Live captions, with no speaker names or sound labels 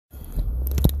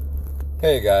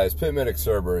Hey guys, Pit Medic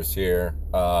Cerberus here.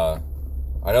 I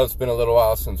know it's been a little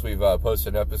while since we've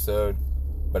posted an episode,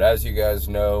 but as you guys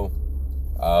know,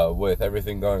 with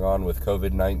everything going on with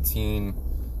COVID-19,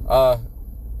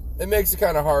 it makes it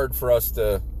kind of hard for us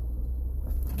to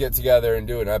get together and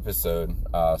do an episode.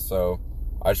 So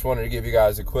I just wanted to give you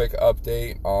guys a quick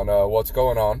update on what's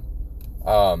going on.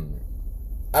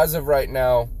 As of right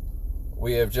now,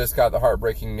 we have just got the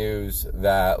heartbreaking news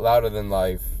that Louder Than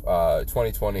Life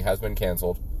 2020 has been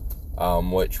canceled,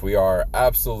 which we are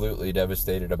absolutely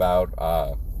devastated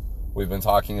about. We've been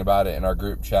talking about it in our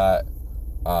group chat.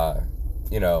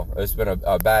 It's been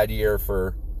a bad year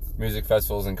for music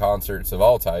festivals and concerts of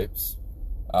all types.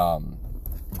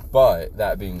 But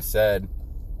that being said,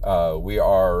 we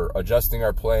are adjusting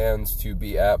our plans to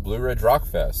be at Blue Ridge Rock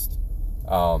Fest.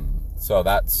 So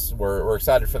we're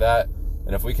excited for that.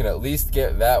 And if we can at least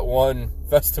get that one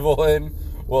festival in,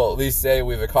 we'll at least say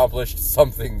we've accomplished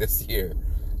something this year.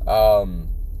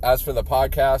 As for the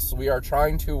podcast, we are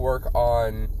trying to work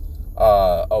on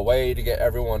a way to get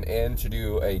everyone in to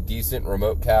do a decent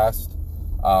remote cast.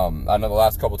 I know the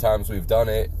last couple times we've done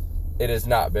it, it has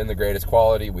not been the greatest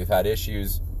quality. We've had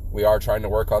issues. We are trying to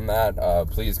work on that.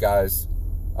 Please, guys,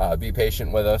 be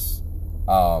patient with us.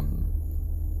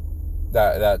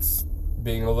 That's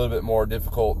being a little bit more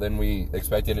difficult than we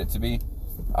expected it to be,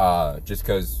 just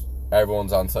because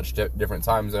everyone's on such different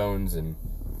time zones and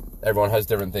everyone has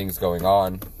different things going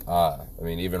on.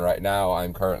 Even right now,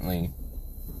 I'm currently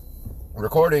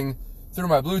recording through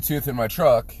my Bluetooth in my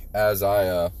truck as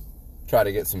I try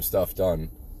to get some stuff done.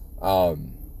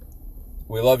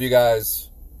 We love you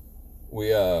guys.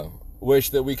 We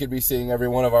wish that we could be seeing every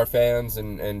one of our fans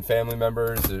and family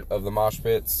members of the Mosh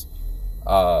Pits.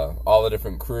 All the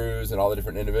different crews and all the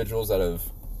different individuals that have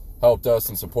helped us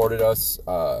and supported us.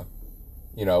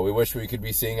 We wish we could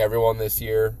be seeing everyone this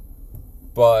year,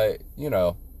 but,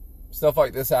 stuff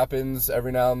like this happens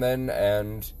every now and then,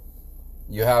 and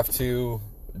you have to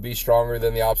be stronger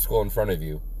than the obstacle in front of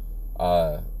you.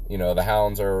 The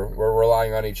Hounds we're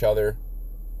relying on each other,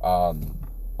 a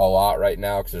lot right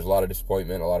now, because there's a lot of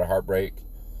disappointment, a lot of heartbreak.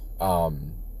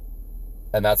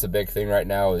 And that's a big thing right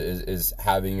now is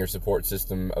having your support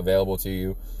system available to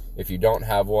you. If you don't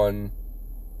have one,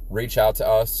 reach out to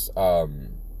us.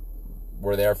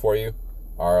 We're there for you.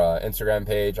 Our Instagram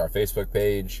page, our Facebook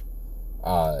page.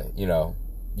 You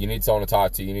need someone to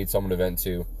talk to. You need someone to vent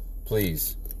to.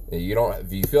 Please,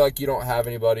 if you feel like you don't have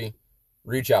anybody,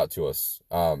 reach out to us.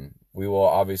 We will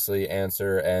obviously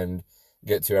answer and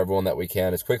get to everyone that we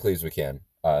can as quickly as we can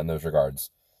in those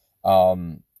regards.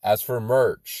 As for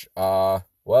merch, we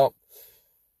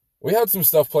had some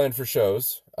stuff planned for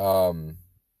shows, that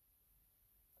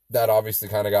obviously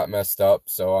kind of got messed up,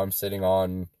 so I'm sitting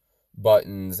on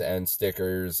buttons and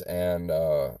stickers and,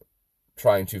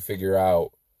 trying to figure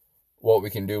out what we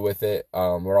can do with it.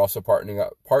 We're also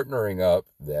partnering up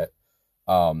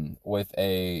with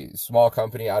a small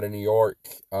company out of New York,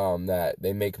 that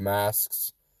they make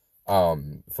masks,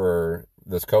 for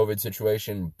this COVID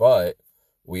situation, but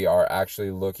we are actually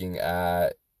looking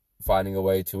at finding a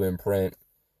way to imprint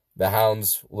the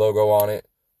Hounds logo on it,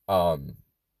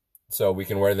 so we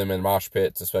can wear them in mosh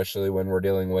pits, especially when we're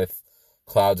dealing with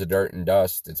clouds of dirt and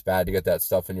dust. It's bad to get that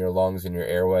stuff in your lungs and your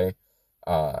airway.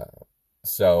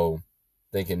 So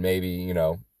thinking maybe,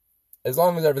 as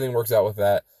long as everything works out with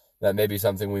that may be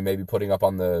something we may be putting up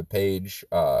on the page,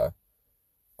 on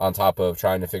top of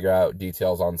trying to figure out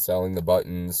details on selling the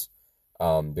buttons,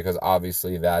 because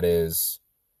obviously that is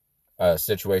a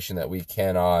situation that we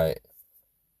cannot,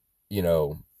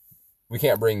 we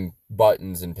can't bring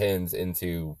buttons and pins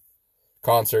into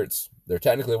concerts. They're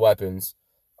technically weapons.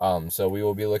 So we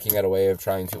will be looking at a way of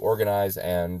trying to organize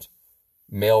and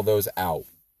mail those out,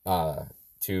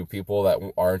 to people that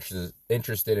are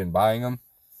interested in buying them.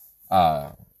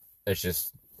 It's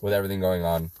just with everything going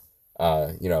on,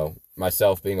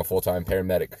 myself being a full-time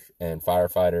paramedic and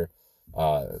firefighter,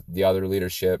 the other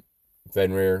leadership,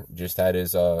 Fenrir just had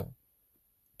his,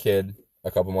 kid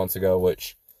a couple months ago,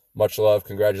 which much love.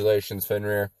 Congratulations,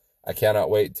 Fenrir. I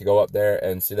cannot wait to go up there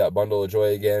and see that bundle of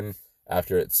joy again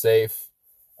after it's safe.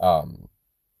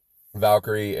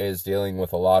 Valkyrie is dealing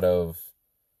with a lot of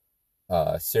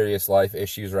serious life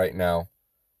issues right now,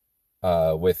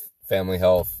 with family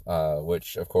health,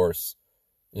 which of course,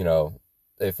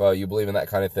 if you believe in that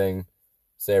kind of thing,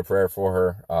 say a prayer for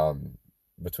her.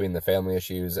 Between the family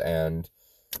issues and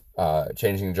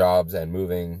changing jobs and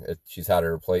moving, she's had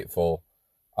her plate full.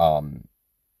 We're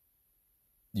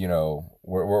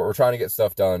trying to get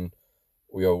stuff done.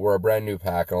 We're a brand new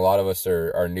pack, and a lot of us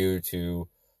are new to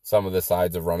some of the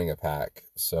sides of running a pack.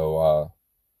 So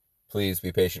please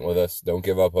be patient with us. Don't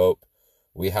give up hope.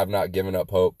 we have not given up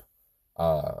hope.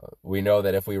 We know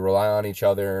that if we rely on each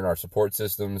other and our support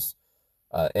systems,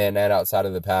 in and outside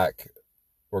of the pack,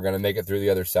 we're going to make it through the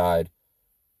other side.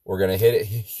 We're going to hit it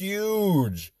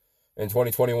huge in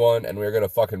 2021, and we're going to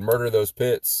fucking murder those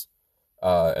pits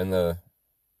in the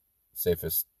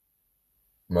safest,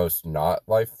 most not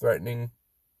life-threatening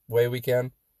way we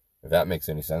can, if that makes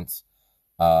any sense.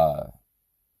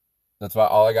 That's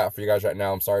about all I got for you guys right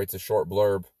now. I'm sorry it's a short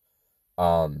blurb.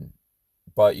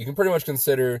 But you can pretty much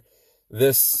consider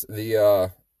this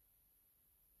the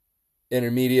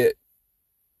intermediate,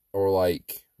 or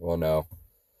like, well, no.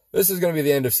 This is going to be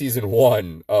the end of season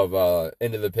 1 of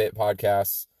Into the Pit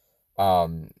podcasts.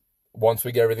 Once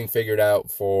we get everything figured out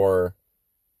for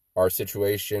our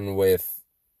situation with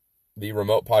the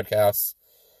remote podcasts,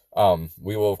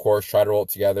 we will, of course, try to roll it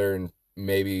together and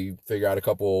maybe figure out a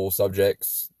couple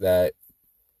subjects that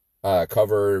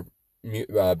cover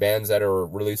bands that are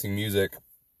releasing music,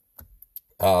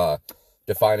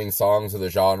 defining songs of the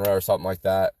genre or something like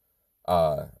that.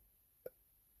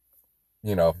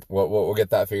 We'll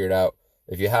get that figured out.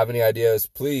 If you have any ideas,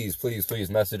 please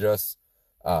message us.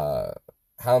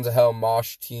 Hounds of Hell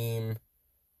Mosh Team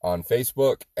on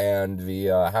Facebook and the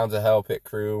Hounds of Hell Pit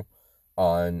Crew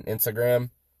on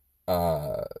Instagram. We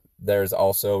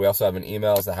also have an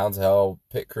email. It's the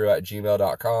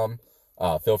houndsofhellpitcrew@gmail.com.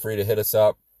 Feel free to hit us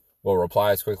up. We'll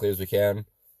reply as quickly as we can.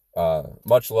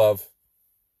 Much love.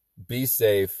 Be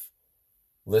safe.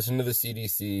 Listen to the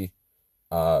CDC.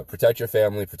 Protect your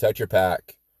family. Protect your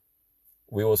pack.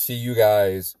 We will see you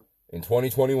guys in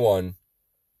 2021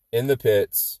 in the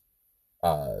pits.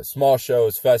 Small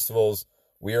shows, festivals.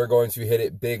 We are going to hit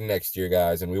it big next year,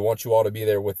 guys, and we want you all to be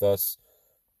there with us.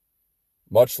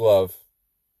 Much love.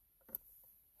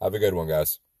 Have a good one,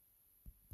 guys.